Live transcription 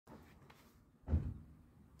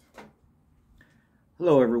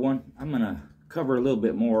Hello everyone. I'm going to cover a little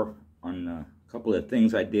bit more on a couple of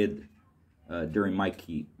things I did during my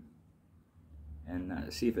keep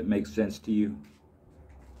and see if it makes sense to you.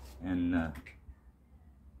 And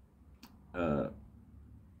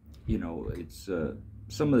you know, it's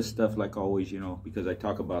some of the stuff, like always, you know, because I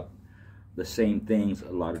talk about the same things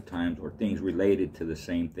a lot of times, or things related to the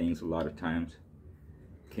same things a lot of times,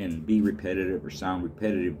 can be repetitive or sound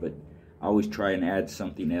repetitive, but I always try and add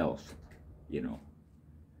something else, you know.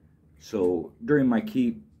 So during my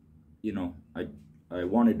keep, you know, I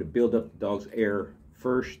wanted to build up the dog's air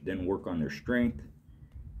first, then work on their strength,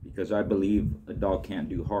 because I believe a dog can't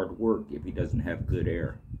do hard work if he doesn't have good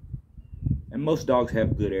air. And most dogs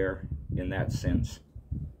have good air in that sense.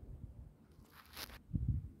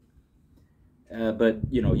 But,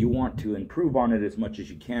 you know, you want to improve on it as much as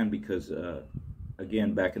you can, because,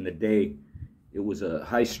 again, back in the day, it was a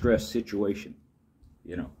high-stress situation,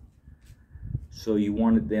 you know. So you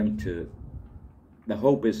wanted them to, the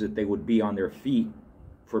hope is that they would be on their feet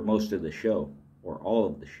for most of the show, or all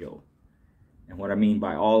of the show. And what I mean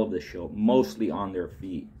by all of the show, mostly on their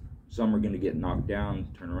feet. Some are going to get knocked down,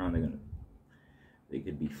 turn around, they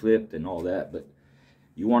could be flipped and all that, but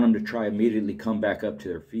you want them to try immediately come back up to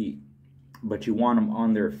their feet. But you want them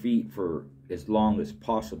on their feet for as long as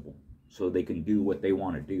possible so they can do what they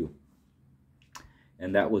want to do.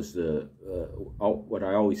 And that was what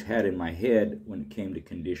I always had in my head when it came to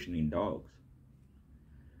conditioning dogs.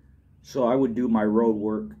 So I would do my road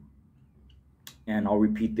work, and I'll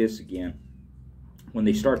repeat this again. When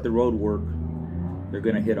they start the road work, they're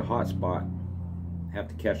going to hit a hot spot, have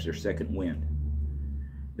to catch their second wind.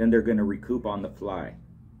 Then they're going to recoup on the fly.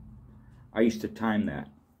 I used to time that,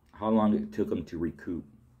 how long it took them to recoup.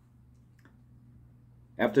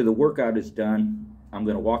 After the workout is done, I'm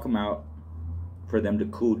going to walk them out for them to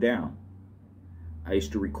cool down. I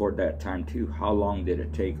used to record that time too. How long did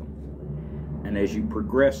it take them? And as you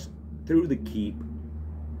progress through the keep,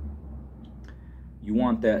 you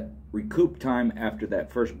want that recoup time after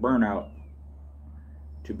that first burnout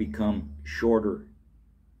to become shorter,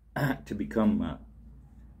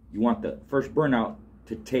 you want the first burnout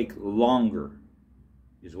to take longer,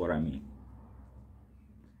 is what I mean.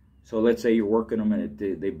 So let's say you're working them and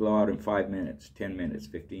they blow out in 5 minutes, 10 minutes,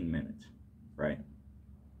 15 minutes, right?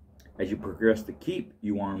 As you progress the keep,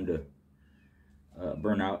 you want them to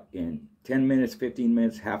burn out in 10 minutes, 15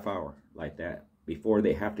 minutes, half hour, like that, before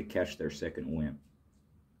they have to catch their second wind.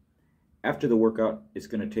 After the workout, it's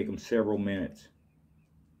going to take them several minutes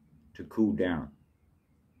to cool down.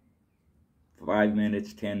 5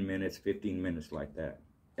 minutes, 10 minutes, 15 minutes, like that.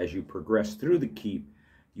 As you progress through the keep,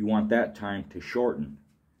 you want that time to shorten.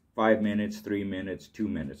 5 minutes, 3 minutes, 2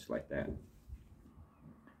 minutes, like that.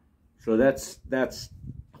 So that's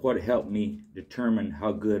what helped me determine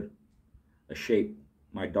how good a shape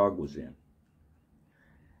my dog was in.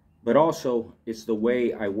 But also, it's the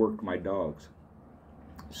way I worked my dogs.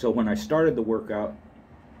 So when I started the workout,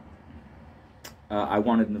 I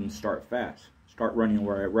wanted them to start fast, start running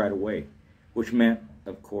right away, which meant,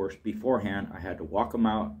 of course, beforehand, I had to walk them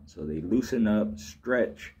out so they loosen up,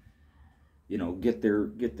 stretch, you know, get their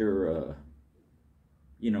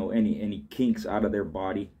you know, any kinks out of their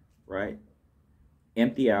body, right?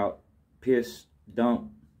 Empty out, piss, dump,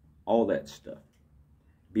 all that stuff.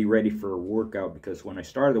 Be ready for a workout, because when I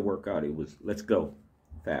started the workout, it was, let's go,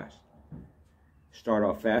 fast. Start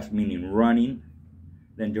off fast, meaning running.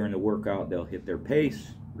 Then during the workout, they'll hit their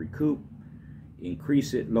pace, recoup,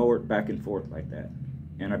 increase it, lower it, back and forth, like that.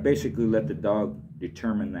 And I basically let the dog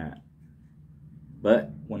determine that.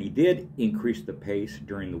 But when he did increase the pace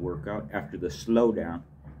during the workout, after the slowdown,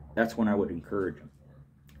 that's when I would encourage him.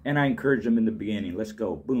 And I encouraged them in the beginning, let's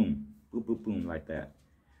go, boom, boom, boom, boom, like that.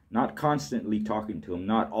 Not constantly talking to them,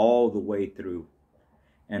 not all the way through.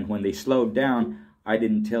 And when they slowed down, I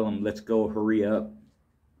didn't tell them, let's go, hurry up.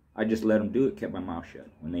 I just let them do it, kept my mouth shut.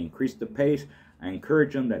 When they increased the pace, I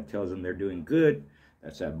encourage them. That tells them they're doing good.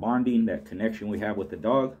 That's that bonding, that connection we have with the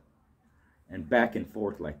dog. And back and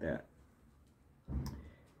forth, like that.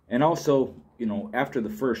 And also, you know, after the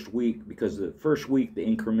first week, because the first week the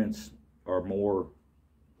increments are more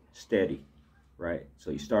steady, right?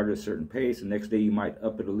 So you start at a certain pace, the next day you might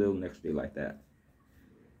up it a little, next day like that.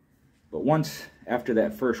 But once, after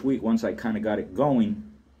that first week, once I kind of got it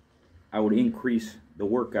going, I would increase the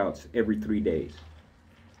workouts every 3 days.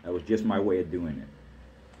 That was just my way of doing it.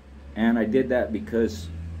 And I did that because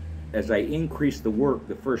as I increased the work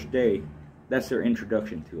the first day, that's their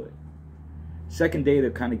introduction to it. Second day,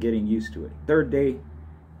 they're kind of getting used to it. Third day,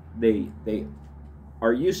 they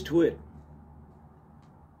are used to it,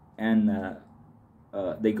 and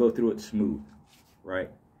they go through it smooth, right?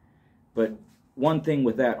 But one thing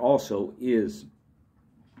with that also is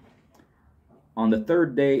on the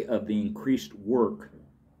third day of the increased work,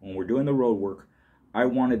 when we're doing the road work, I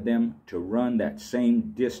wanted them to run that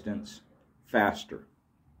same distance faster.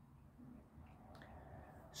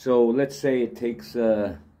 So let's say it takes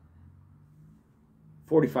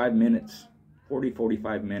 45 minutes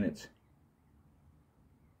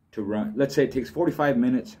to run. Let's say it takes 45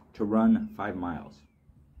 minutes to run 5 miles,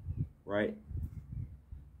 right?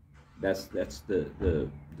 That's the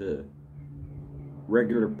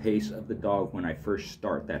regular pace of the dog when I first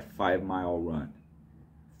start that 5-mile run.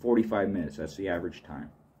 45 minutes, that's the average time.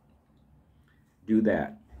 Do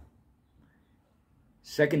that.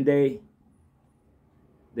 Second day,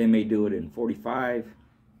 they may do it in 45,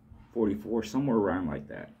 44, somewhere around like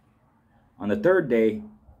that. On the third day,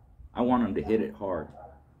 I want them to hit it hard.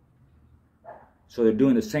 So they're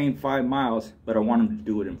doing the same 5 miles, but I want them to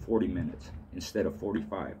do it in 40 minutes instead of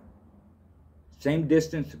 45. Same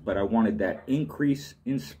distance, but I wanted that increase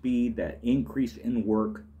in speed, that increase in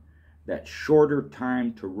work, that shorter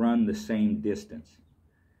time to run the same distance.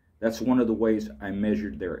 That's one of the ways I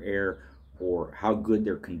measured their air or how good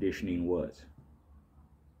their conditioning was.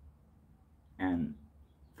 And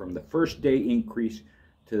from the first day increase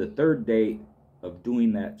to the third day of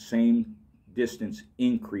doing that same distance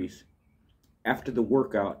increase, after the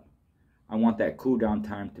workout, I want that cool down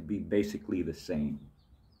time to be basically the same.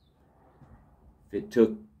 If it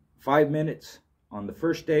took 5 minutes on the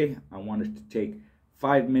first day, I want it to take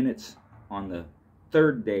 5 minutes on the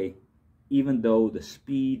third day, even though the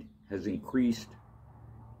speed has increased,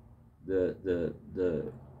 the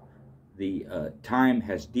time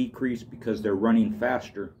has decreased because they're running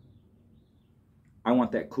faster. I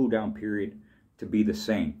want that cool down period to be the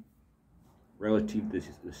same, relative to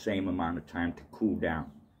the same amount of time to cool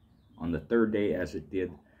down on the third day as it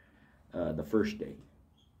did the first day.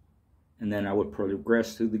 And then I would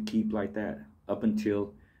progress through the keep like that up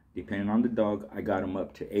until, depending on the dog, I got them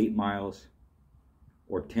up to 8 miles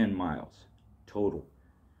or 10 miles total.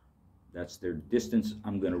 That's their distance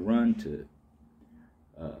I'm going to run to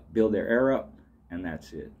build their air up, and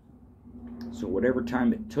that's it. So whatever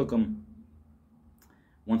time it took them,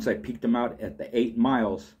 once I peaked them out at the 8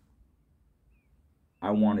 miles,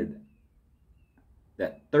 I wanted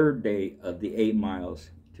that third day of the 8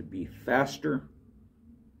 miles to be faster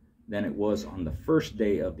than it was on the first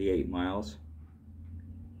day of the 8 miles,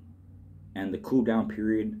 and the cool down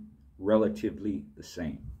period relatively the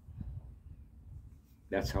same.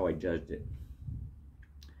 That's how I judged it.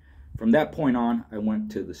 From that point on, I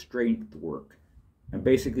went to the strength work. And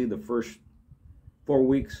basically the first 4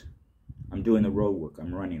 weeks, I'm doing the road work.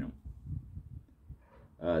 I'm running them.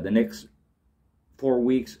 The next 4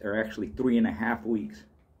 weeks are actually 3.5 weeks.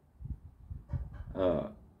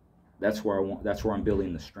 That's where I'm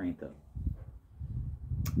building the strength up.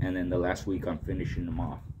 And then the last week I'm finishing them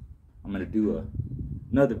off. I'm gonna do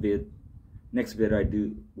another vid. Next vid I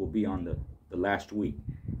do will be on the last week,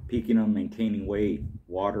 peaking them, maintaining weight,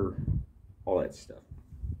 water, all that stuff.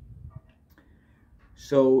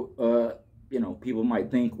 So you know, people might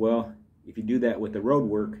think, well, if you do that with the road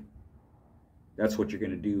work, that's what you're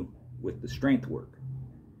gonna do with the strength work.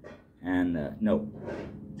 And no,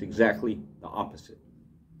 it's exactly the opposite.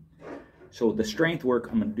 So the strength work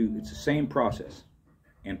I'm going to do, it's the same process.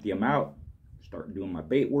 Empty them out, start doing my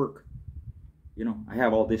bait work. You know, I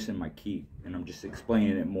have all this in my keep, and I'm just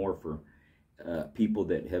explaining it more for people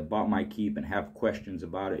that have bought my keep and have questions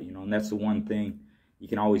about it. You know, and that's the one thing you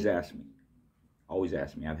can always ask me. Always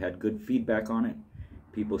ask me. I've had good feedback on it.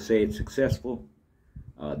 People say it's successful.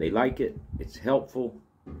 They like it. It's helpful.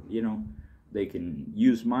 You know, they can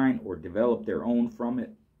use mine or develop their own from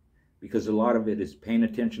it, because a lot of it is paying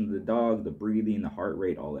attention to the dog, the breathing, the heart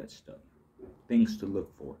rate, all that stuff. Things to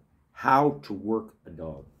look for. How to work a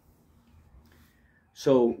dog.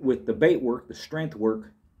 So with the bait work, the strength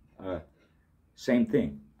work, same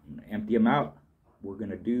thing. I'm going to empty them out. We're going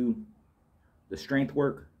to do the strength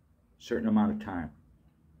work a certain amount of time.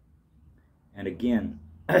 And again,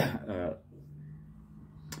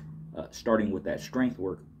 starting with that strength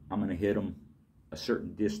work, I'm going to hit them a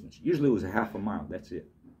certain distance. Usually it was a 1/2 mile. That's it.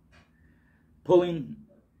 Pulling,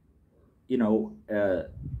 you know,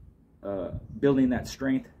 building that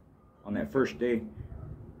strength on that first day,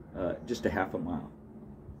 just a 1/2 mile.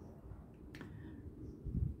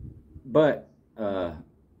 But,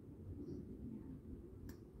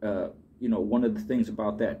 you know, one of the things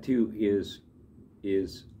about that too is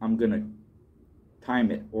I'm going to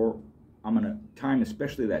time it, or I'm going to time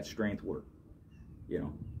especially that strength work. You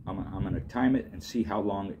know, I'm going to time it and see how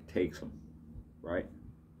long it takes them, right?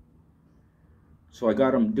 So I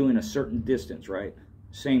got them doing a certain distance, right?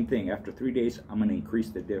 Same thing. After 3 days, I'm going to increase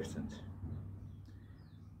the distance.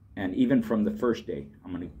 And even from the first day,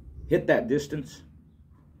 I'm going to hit that distance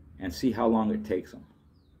and see how long it takes them.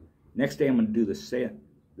 Next day, I'm going to do the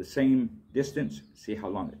same distance, see how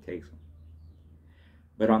long it takes them.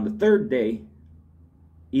 But on the third day,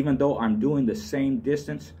 even though I'm doing the same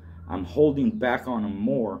distance, I'm holding back on them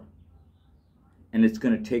more, and it's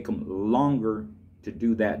going to take them longer to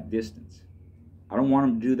do that distance. I don't want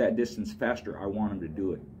them to do that distance faster. I want them to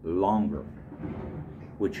do it longer,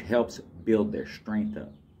 which helps build their strength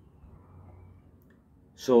up.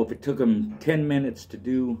 So if it took them 10 minutes to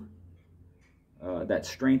do that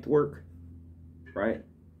strength work, right,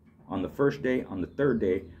 on the first day, on the third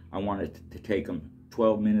day, I want it to take them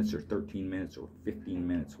 12 minutes or 13 minutes or 15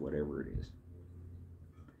 minutes, whatever it is.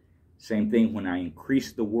 Same thing when I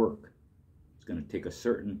increase the work. It's going to take a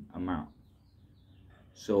certain amount.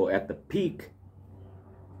 So at the peak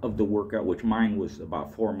of the workout, which mine was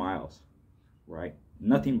about 4 miles, right?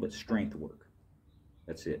 Nothing but strength work.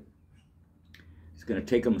 That's it. It's going to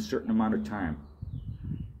take them a certain amount of time.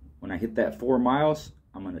 When I hit that 4 miles,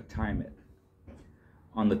 I'm going to time it.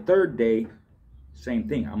 On the third day, same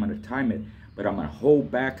thing. I'm going to time it, but I'm going to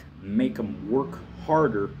hold back, make them work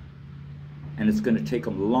harder, and it's going to take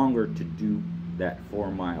them longer to do that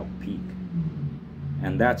 4 mile peak.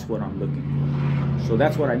 And that's what I'm looking for. So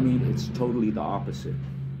that's what I mean. It's totally the opposite.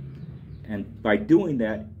 And by doing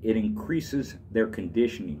that, it increases their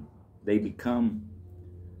conditioning. They become,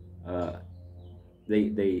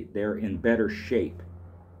 they're in better shape.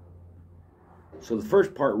 So the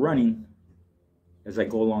first part, running, as I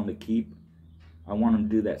go along the keep, I want them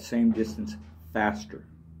to do that same distance faster,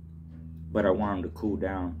 but I want them to cool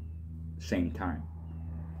down at the same time.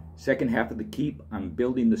 Second half of the keep, I'm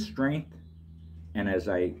building the strength, and as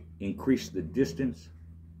I increase the distance,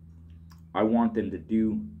 I want them to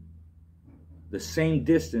do the same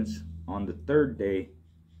distance on the third day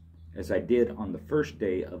as I did on the first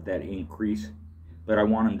day of that increase, but I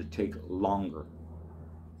want them to take longer.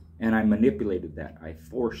 And I manipulated that. I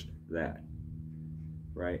forced that,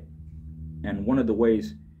 right? And one of the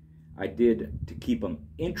ways I did to keep them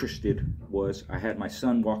interested was I had my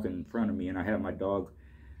son walking in front of me, and I had my dog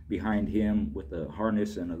behind him with a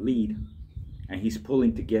harness and a lead, and he's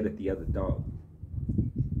pulling to get at the other dog.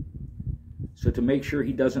 So to make sure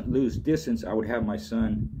he doesn't lose distance, I would have my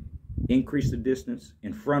son increase the distance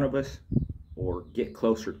in front of us or get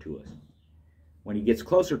closer to us. When he gets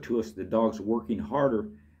closer to us, the dog's working harder,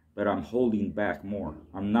 but I'm holding back more.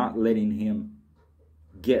 I'm not letting him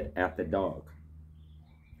get at the dog.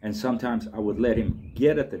 And sometimes I would let him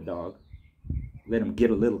get at the dog, let him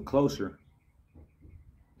get a little closer,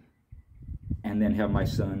 and then have my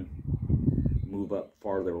son move up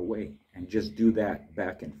farther away, and just do that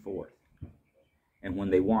back and forth. And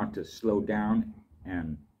when they want to slow down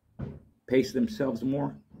and pace themselves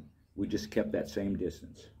more, we just kept that same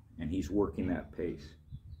distance, and he's working that pace.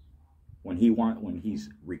 When he's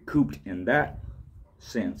recouped in that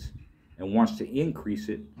sense and wants to increase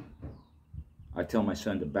it, I tell my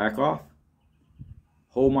son to back off,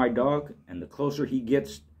 hold my dog, and the closer he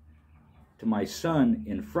gets to my son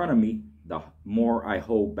in front of me, the more I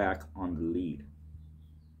hold back on the lead.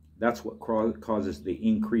 That's what causes the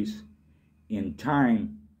increase in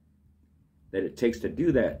time that it takes to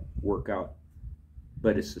do that workout,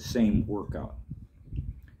 but it's the same workout.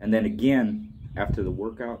 And then again, after the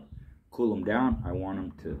workout, cool them down. I want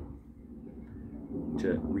them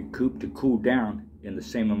to recoup, to cool down in the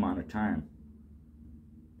same amount of time.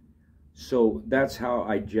 So that's how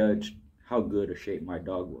I judged how good a shape my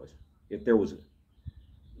dog was. If there was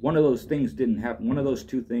one of those things didn't happen, one of those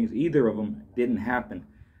two things, either of them didn't happen,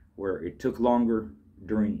 where it took longer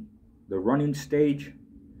during the running stage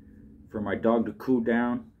for my dog to cool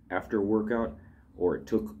down after a workout, or it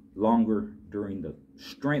took longer during the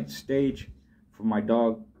strength stage for my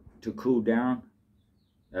dog to cool down,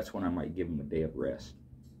 that's when I might give him a day of rest.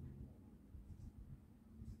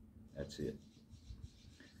 That's it.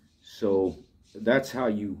 So that's how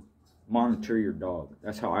you monitor your dog.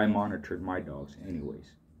 That's how I monitored my dogs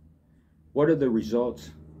anyways. What are the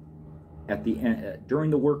results at the end,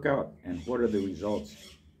 during the workout, and what are the results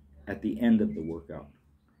at the end of the workout?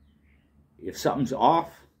 If something's off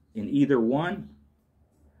in either one,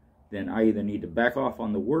 then I either need to back off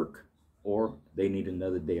on the work or they need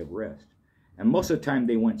another day of rest. And most of the time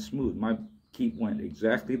they went smooth. My keep went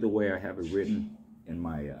exactly the way I have it written in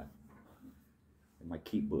my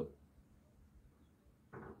keep book.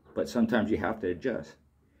 But sometimes you have to adjust.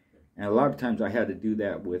 And a lot of times I had to do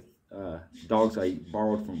that with dogs I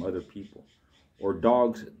borrowed from other people, or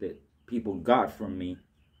dogs that people got from me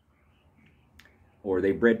or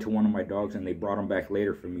they bred to one of my dogs and they brought them back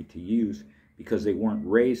later for me to use because they weren't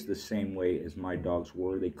raised the same way as my dogs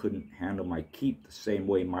were. They couldn't handle my keep the same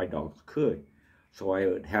way my dogs could. So I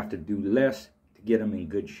would have to do less to get them in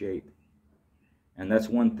good shape. And that's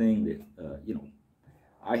one thing that, you know,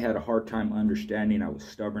 I had a hard time understanding. I was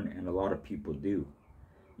stubborn, and a lot of people do.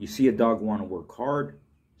 You see a dog want to work hard,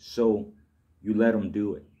 so you let them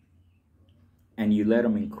do it. And you let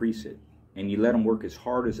them increase it. And you let them work as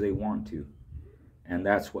hard as they want to. And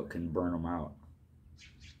that's what can burn them out.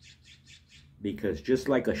 Because just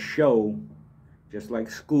like a show, just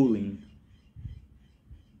like schooling,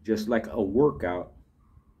 just like a workout,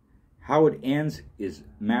 how it ends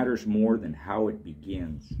matters more than how it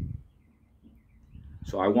begins.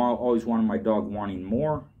 So I always wanted my dog wanting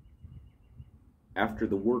more after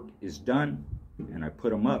the work is done, and I put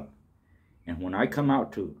them up. And when I come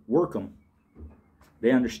out to work them,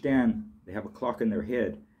 they understand, they have a clock in their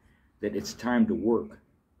head that it's time to work.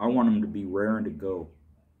 I want them to be raring to go.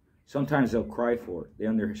 Sometimes they'll cry for it. They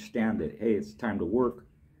understand that, hey, it's time to work.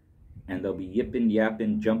 And they'll be yipping,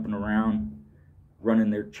 yapping, jumping around, running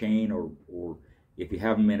their chain, or if you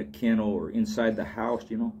have them in a kennel or inside the house,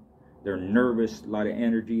 you know, they're nervous, a lot of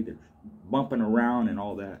energy, they're bumping around and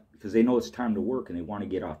all that because they know it's time to work and they want to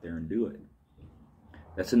get out there and do it.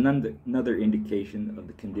 That's another indication of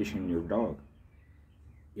the condition in your dog.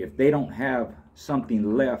 If they don't have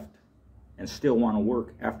something left and still want to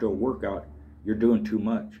work after a workout, you're doing too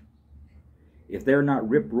much. If they're not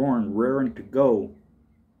rip-roaring, raring to go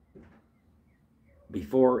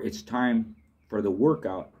before it's time for the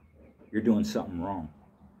workout, you're doing something wrong.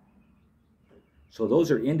 So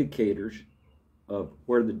those are indicators of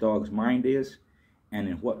where the dog's mind is and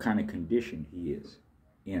in what kind of condition he is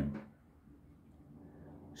in.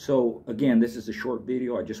 So again, this is a short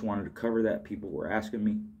video. I just wanted to cover that. People were asking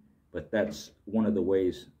me, but that's one of the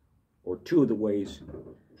ways, or two of the ways,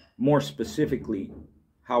 more specifically,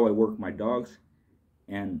 how I work my dogs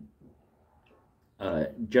and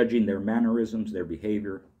judging their mannerisms, their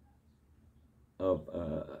behavior of,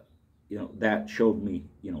 you know, that showed me,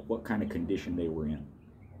 you know, what kind of condition they were in.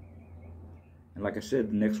 And like I said,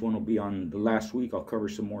 the next one will be on the last week. I'll cover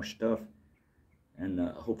some more stuff, and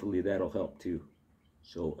hopefully that'll help too.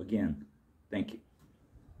 So again, thank you.